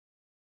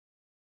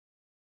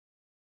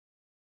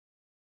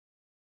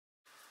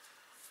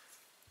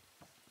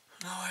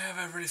Now I have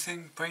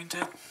everything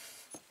painted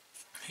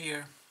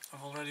here.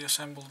 I've already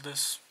assembled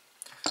this.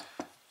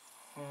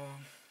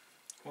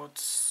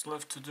 What's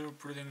left to do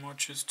pretty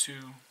much is to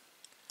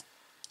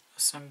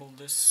assemble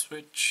this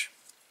switch.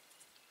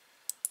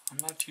 I'm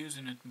not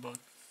using it, but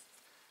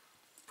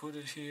put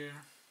it here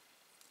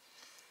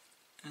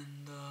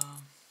and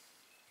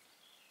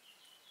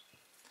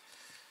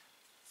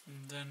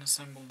then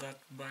assemble that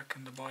back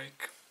in the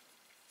bike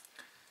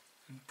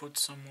and put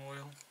some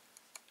oil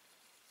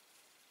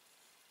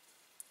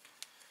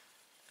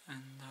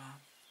and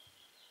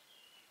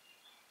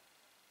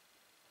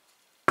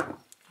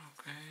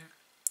okay.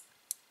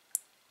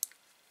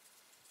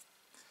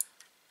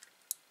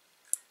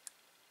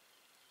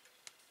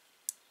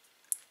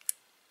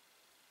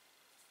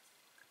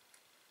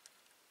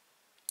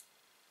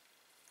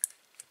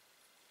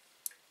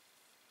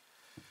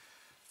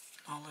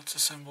 Now let's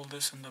assemble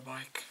this in the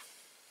bike.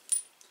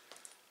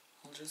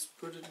 I'll just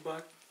put it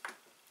back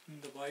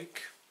in the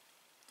bike.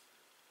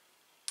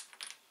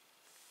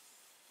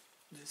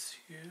 This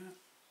here.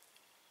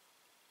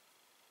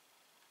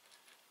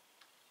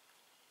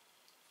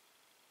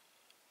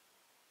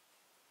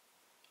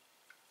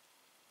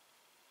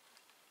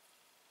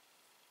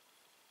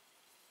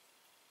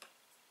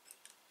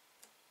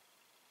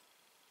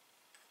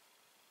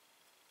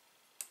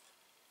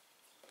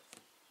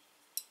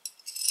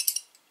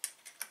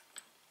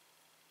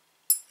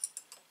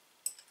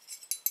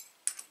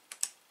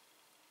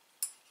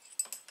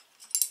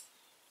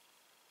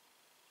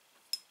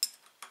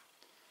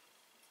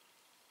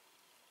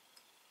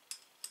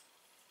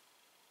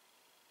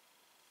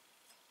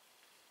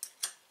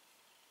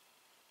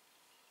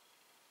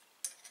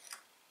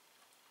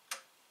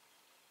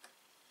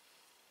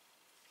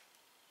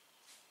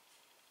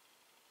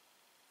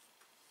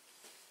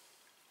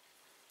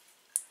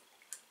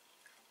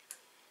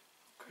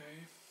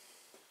 Okay.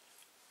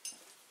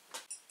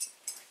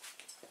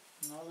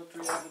 Now that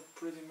we have it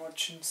pretty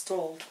much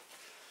installed,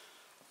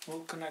 we'll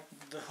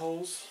connect the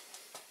hose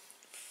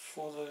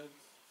for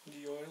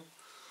the oil.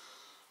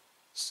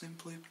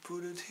 Simply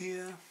put it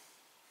here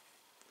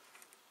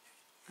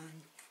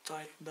and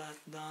tighten that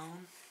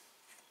down.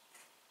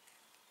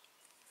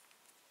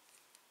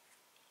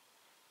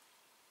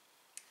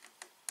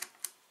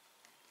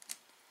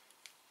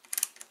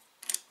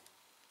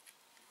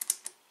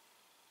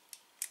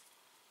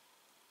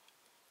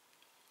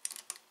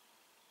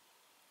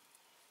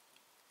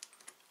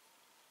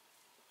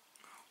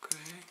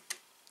 Okay,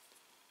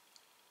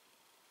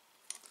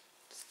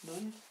 it's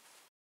done.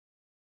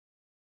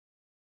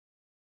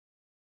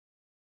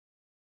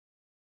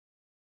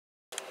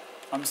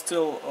 I'm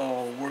still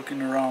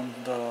working around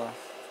the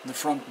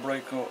front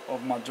brake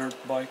of my dirt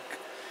bike,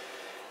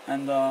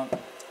 and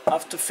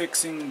after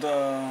fixing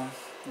the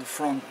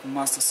front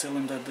master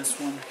cylinder, this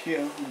one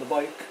here on the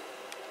bike,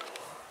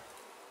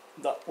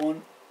 that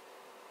one,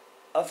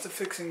 after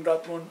fixing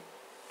that one,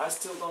 I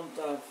still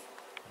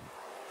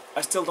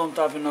don't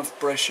have enough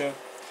pressure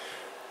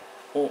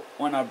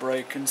when I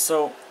brake, and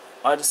so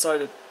I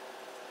decided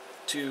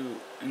to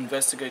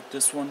investigate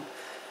this one.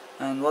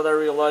 And what I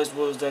realized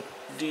was that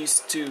these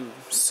two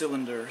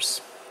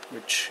cylinders,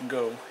 which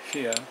go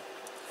here,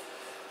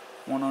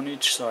 one on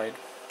each side,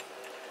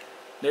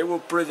 they were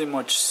pretty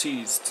much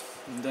seized.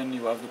 And then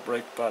you have the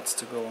brake pads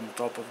to go on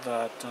top of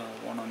that,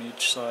 one on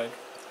each side.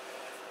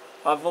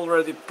 I've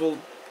already pulled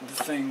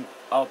the thing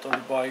out of the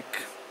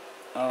bike,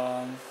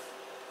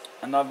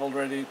 and I've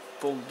already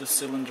pulled the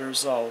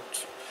cylinders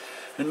out.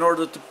 In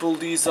order to pull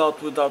these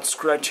out without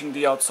scratching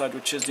the outside,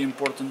 which is the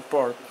important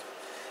part,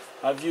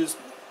 I've used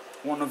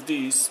one of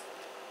these,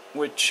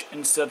 which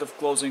instead of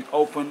closing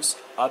opens.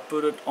 I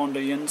put it on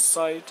the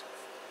inside,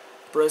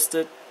 pressed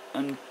it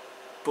and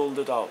pulled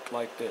it out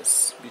like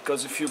this,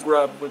 because if you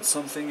grab with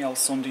something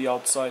else on the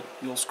outside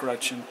you'll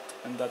scratch it,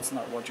 and that's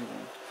not what you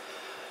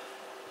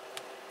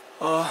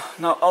want.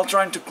 Now I'll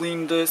try to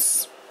clean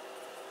this,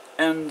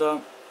 and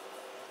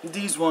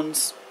these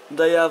ones,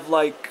 they have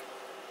like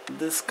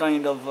this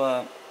kind of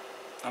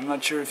I'm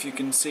not sure if you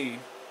can see,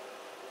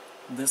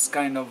 this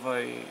kind of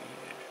a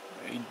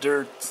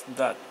dirt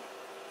that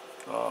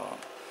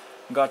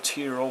got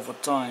here over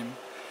time.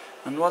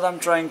 And what I'm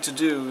trying to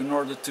do in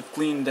order to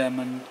clean them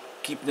and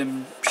keep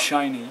them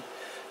shiny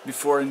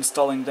before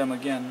installing them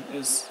again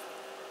is,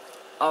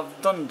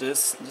 I've done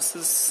this. This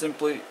is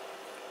simply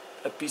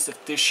a piece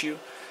of tissue,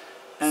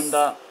 and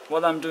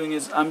what I'm doing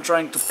is I'm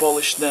trying to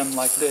polish them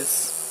like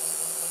this.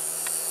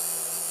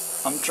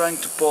 I'm trying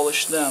to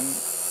polish them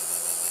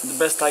the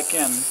best I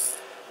can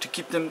to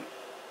keep them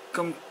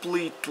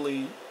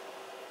completely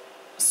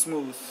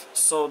smooth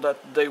so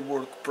that they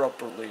work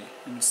properly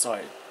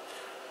inside.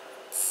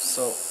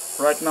 So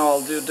right now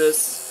I'll do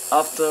this.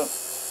 After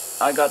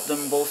I got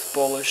them both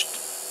polished,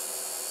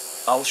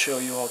 I'll show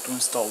you how to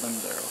install them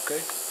there,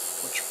 okay?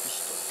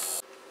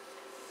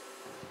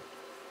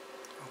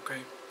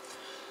 Okay,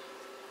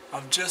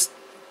 I've just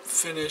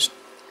finished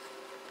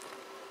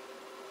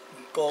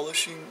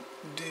polishing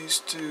these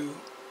two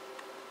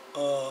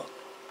the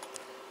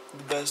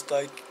best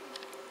I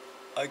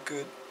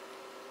could,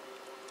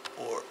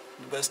 or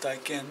the best I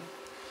can,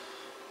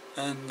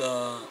 and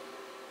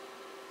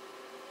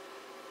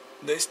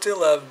they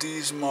still have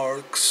these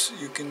marks.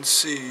 You can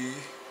see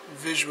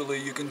visually,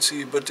 you can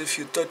see, but if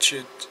you touch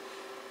it,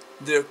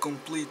 they're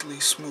completely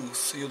smooth.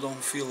 You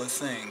don't feel a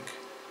thing.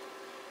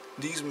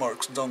 These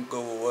marks don't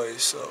go away,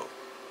 so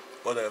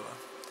whatever.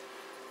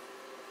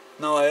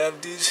 Now I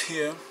have these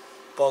here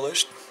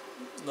polished.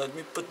 Let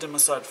me put them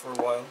aside for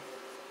a while.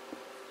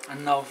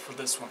 And now for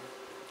this one.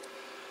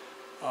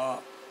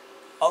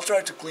 I'll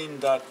try to clean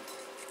that.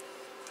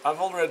 I've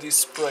already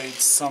sprayed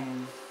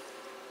some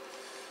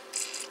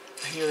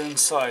here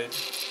inside,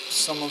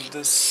 some of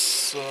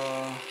this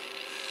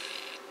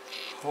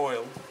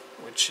oil,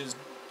 which is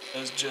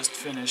just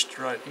finished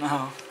right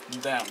now.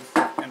 Damn,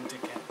 empty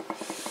can.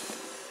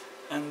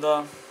 And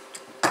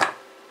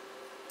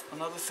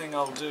another thing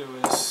I'll do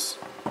is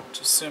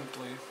to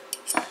simply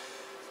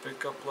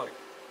pick up like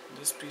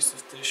this piece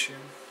of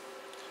tissue,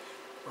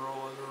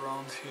 roll it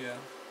around here,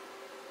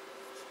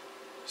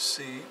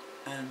 see,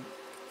 and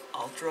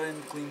I'll try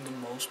and clean the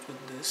most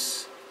with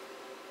this.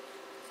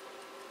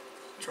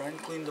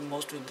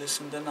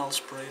 And then I'll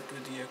spray it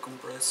with the air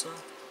compressor.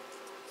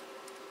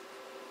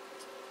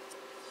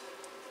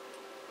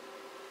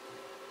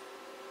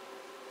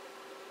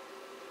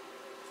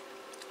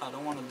 I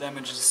don't want to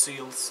damage the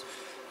seals.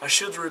 I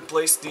should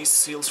replace these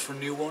seals for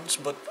new ones,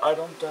 but I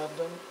don't have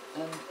them,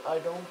 and I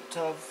don't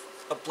have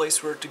a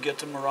place where to get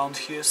them around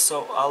here,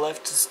 so I'll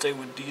have to stay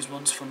with these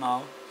ones for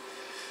now.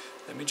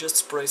 Let me just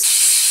spray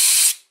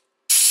some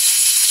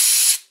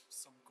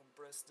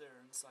compressed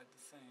air inside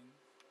the thing.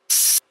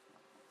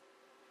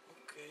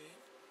 Okay,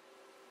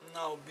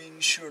 now being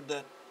sure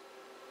that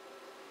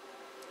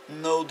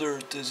no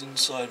dirt is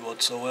inside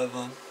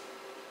whatsoever,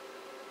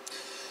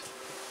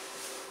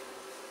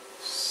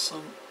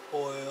 some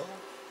oil,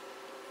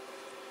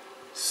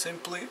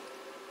 simply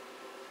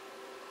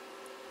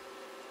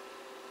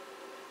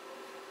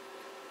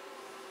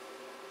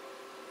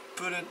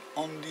put it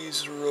on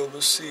these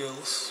rubber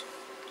seals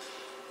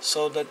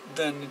so that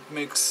then it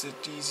makes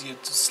it easier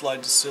to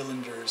slide the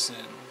cylinders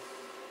in.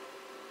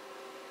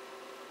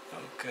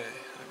 Okay,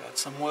 I got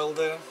some oil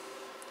there,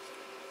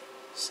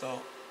 so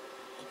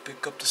I'll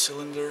pick up the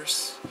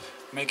cylinders,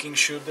 making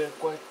sure they're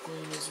quite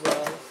clean as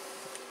well.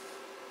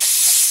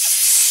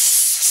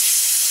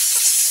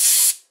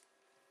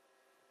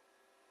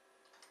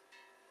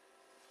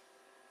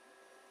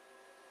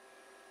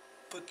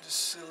 Put the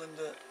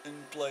cylinder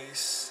in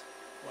place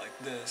like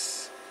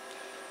this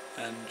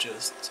and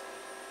just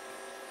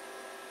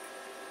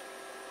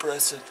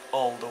press it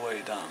all the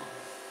way down.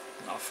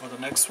 Now for the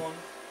next one.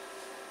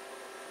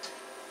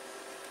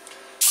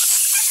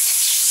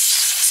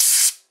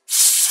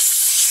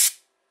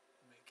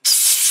 Make it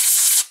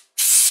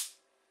this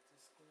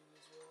clean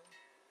as well.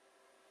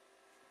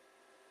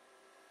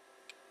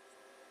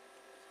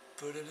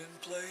 Put it in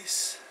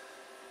place.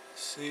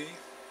 See?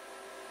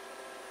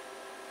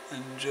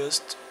 And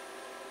just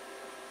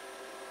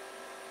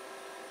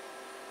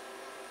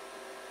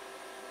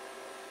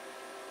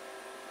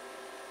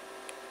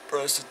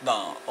press it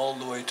down all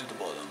the way to the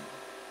bottom.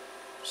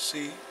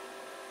 See?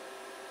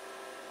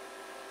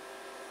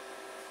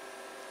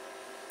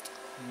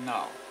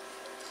 Now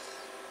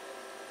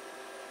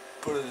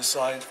put it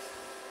aside.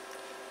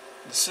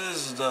 This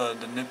is the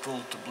nipple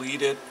to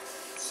bleed it,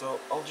 so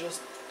I'll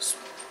just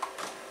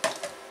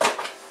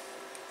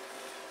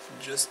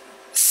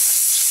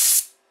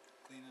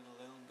clean it a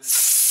little bit.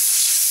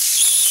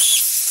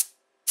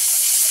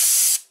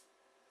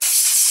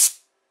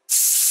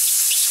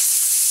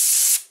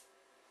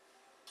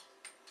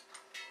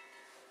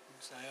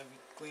 Once I have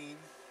it clean,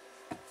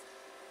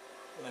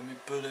 let me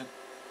put it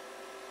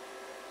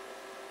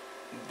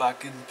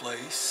back in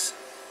place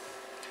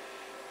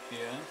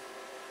here.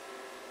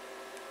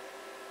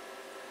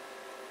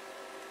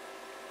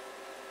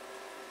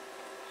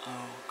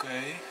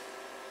 Okay.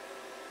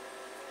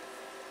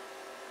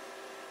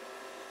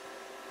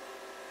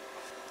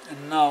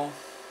 And now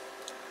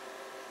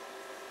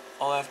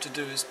all I have to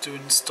do is to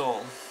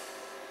install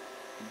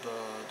the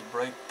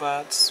brake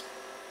pads.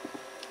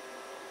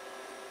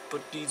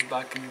 Put these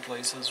back in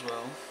place as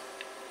well.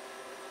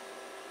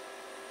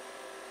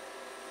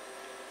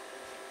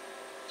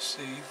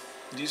 See,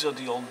 these are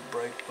the old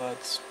brake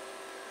pads.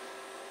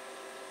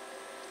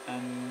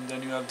 And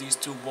then you have these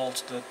two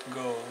bolts that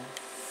go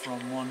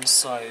from one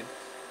side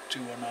to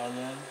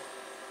another,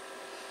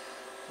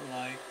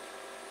 like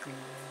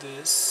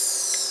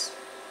this.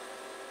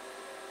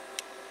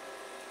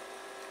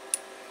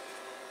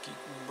 Keep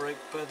the brake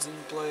pads in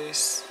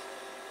place.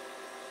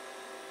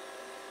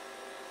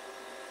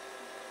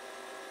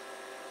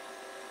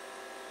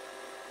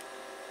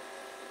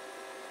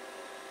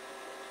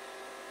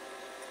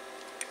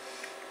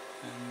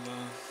 And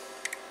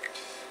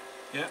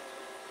yeah,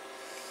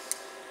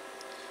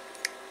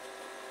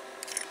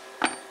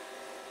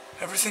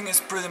 everything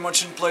is pretty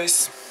much in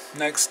place.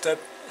 Next step,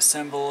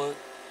 assemble it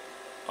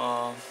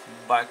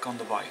back on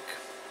the bike.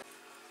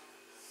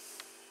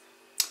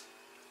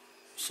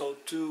 So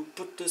to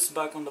put this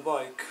back on the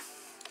bike,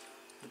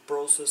 the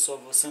process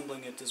of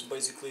assembling it is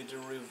basically the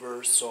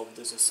reverse of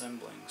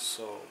disassembling.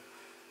 So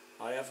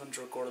I haven't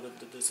recorded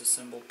the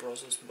disassemble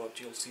process, but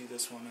you'll see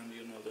this one and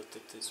you know that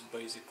it is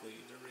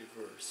basically the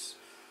reverse.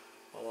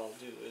 All I'll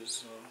do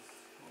is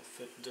I'll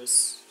fit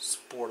this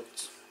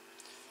support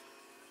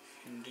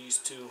in these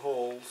two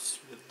holes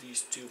with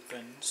these two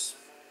pins.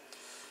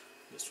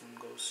 This one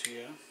goes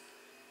here.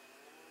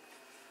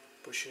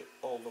 Push it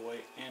all the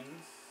way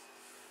in,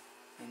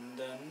 and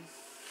then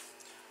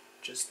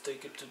just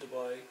take it to the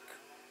bike.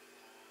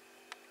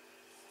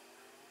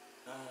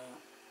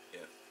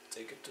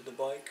 Take it to the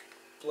bike.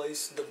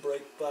 Place the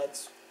brake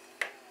pads,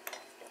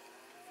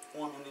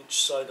 one on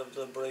each side of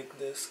the brake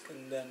disc,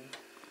 and then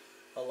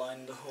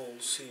align the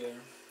holes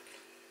here.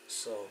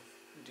 So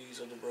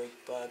these are the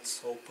brake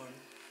pads open.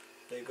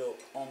 They go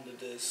on the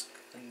disc,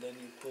 and then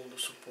you pull the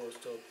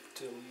support up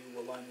till you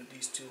align with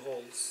these two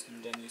holes,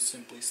 and then you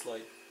simply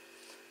slide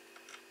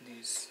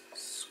these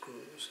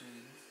screws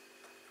in.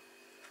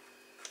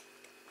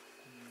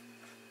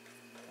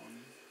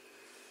 One.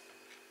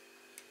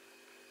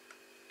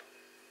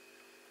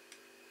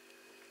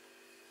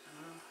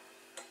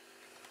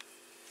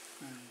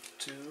 And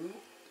two.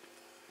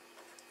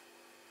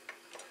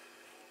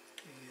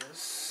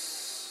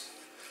 Yes.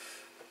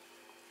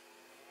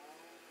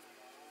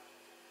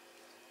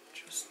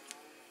 Just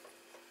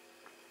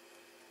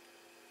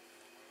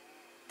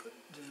put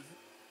them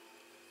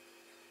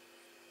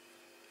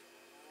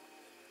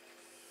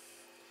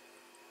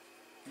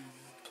in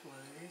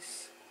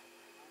place.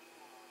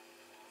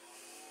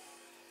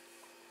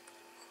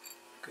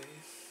 Okay,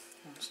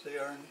 once they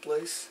are in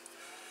place,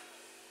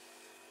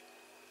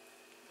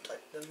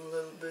 tighten them a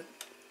little bit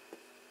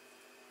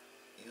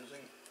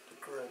using the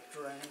correct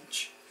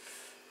wrench,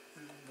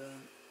 and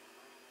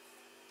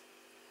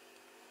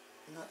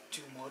not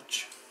too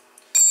much,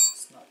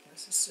 it's not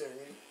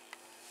necessary.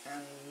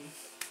 And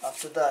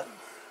after that,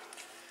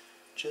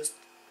 just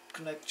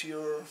connect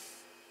your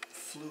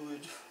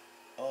fluid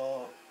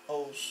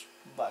hose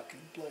back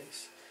in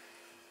place.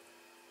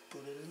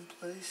 Put it in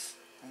place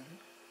and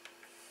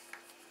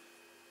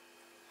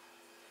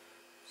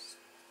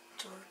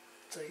start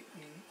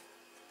tightening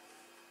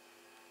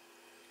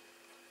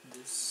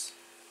this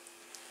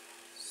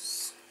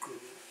screw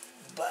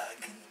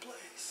back in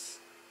place.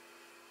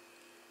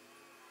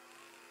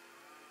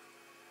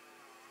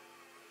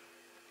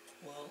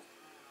 Well,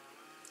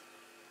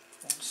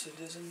 once it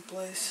is in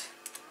place,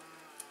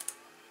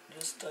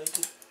 just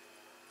tighten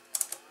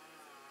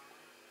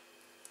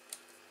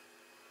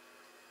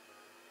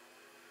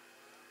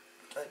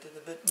it a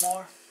bit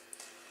more,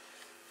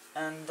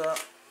 and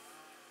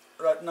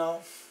right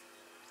now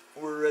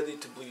we're ready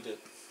to bleed it.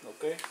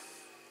 Okay.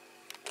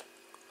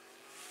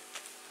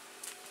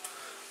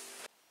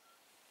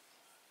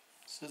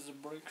 This is the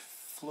brake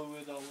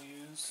fluid I'll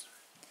use.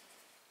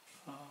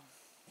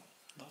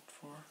 That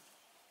for.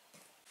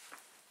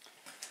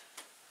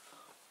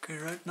 Okay,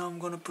 right now I'm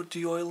gonna put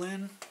the oil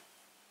in,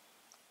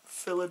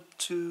 fill it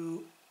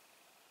to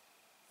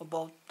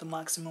about the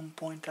maximum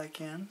point I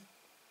can.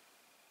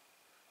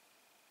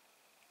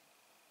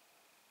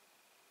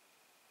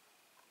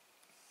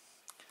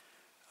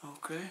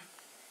 Okay.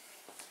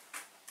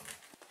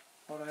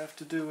 What I have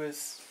to do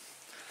is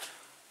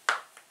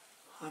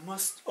I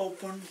must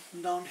open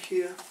down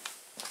here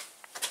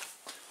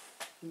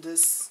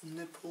this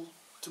nipple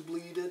to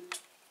bleed it,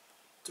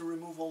 to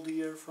remove all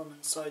the air from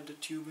inside the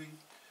tubing,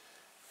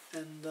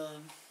 and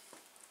then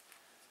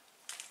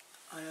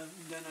I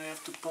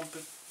have to pump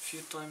it a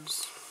few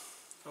times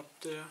up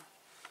there.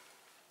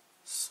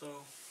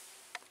 So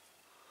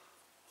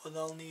but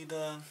I'll need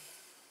a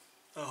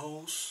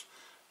hose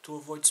to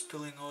avoid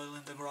spilling oil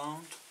in the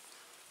ground.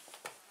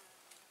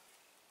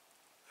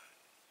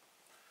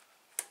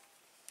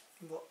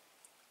 But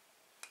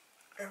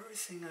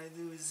everything I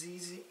do is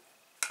easy,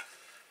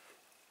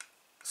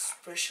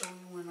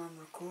 especially when I'm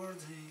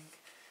recording.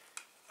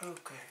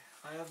 Okay,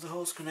 I have the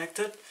hose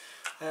connected.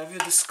 I have here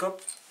this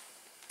cup.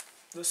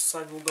 This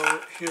side will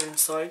go here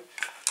inside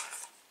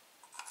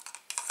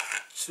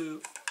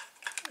to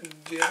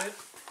get it.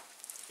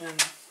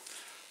 And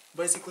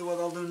basically what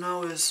I'll do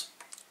now is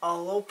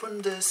I'll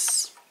open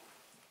this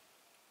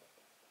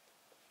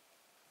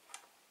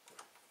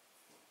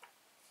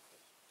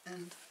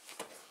and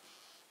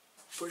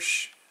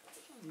push,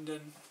 and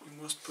then you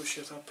must push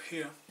it up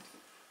here.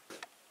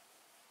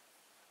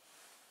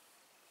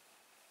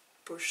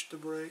 Push the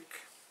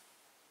brake,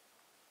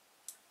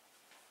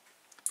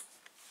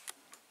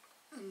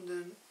 and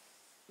then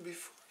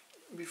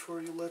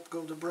before you let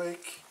go the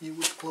brake, you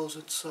would close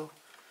it. So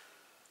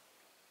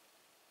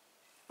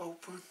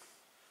open,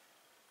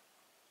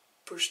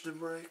 push the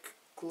brake,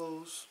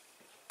 close,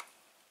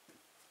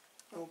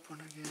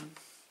 open again.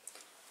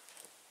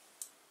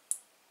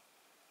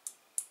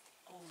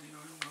 All the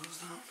oil goes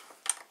down.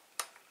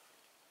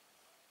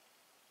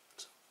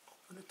 So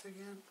open it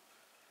again,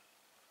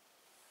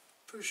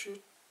 push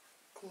it,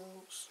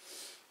 close.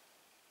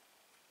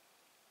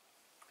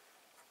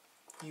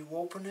 You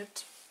open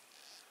it,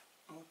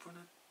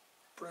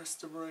 press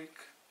the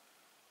brake,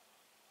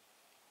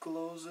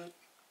 close it,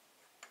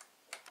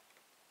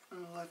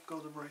 and let go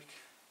the brake.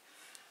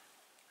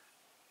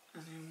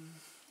 And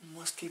you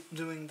must keep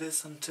doing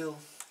this until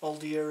all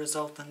the air is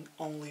out and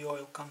only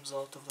oil comes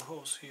out of the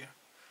hose here.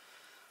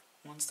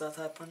 Once that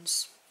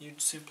happens, you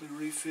simply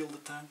refill the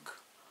tank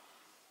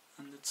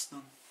and it's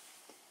done.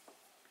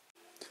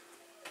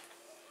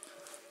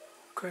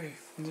 Okay,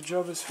 the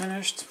job is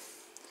finished,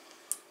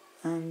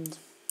 and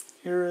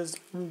here is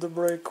the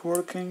brake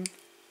working.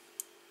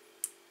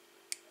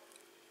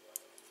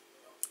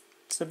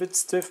 It's a bit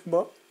stiff,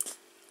 but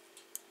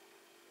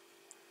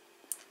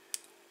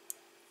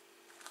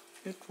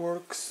it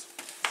works.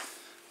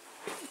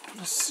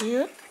 Let's see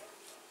it.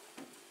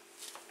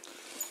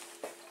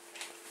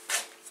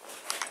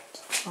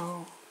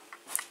 So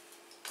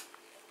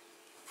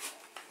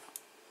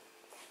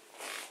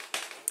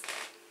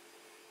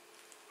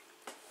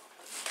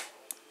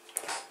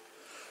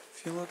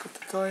if you look at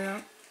the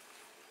tire,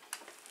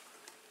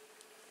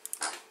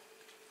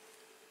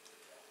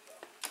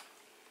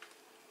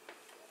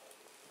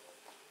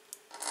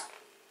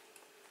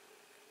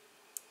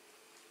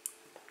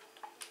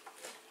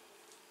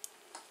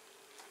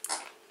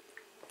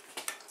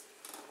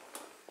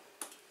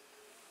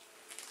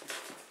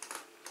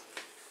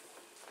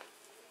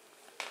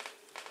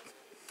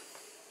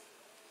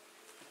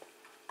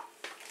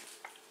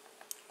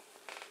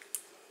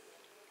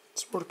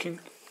 it's working.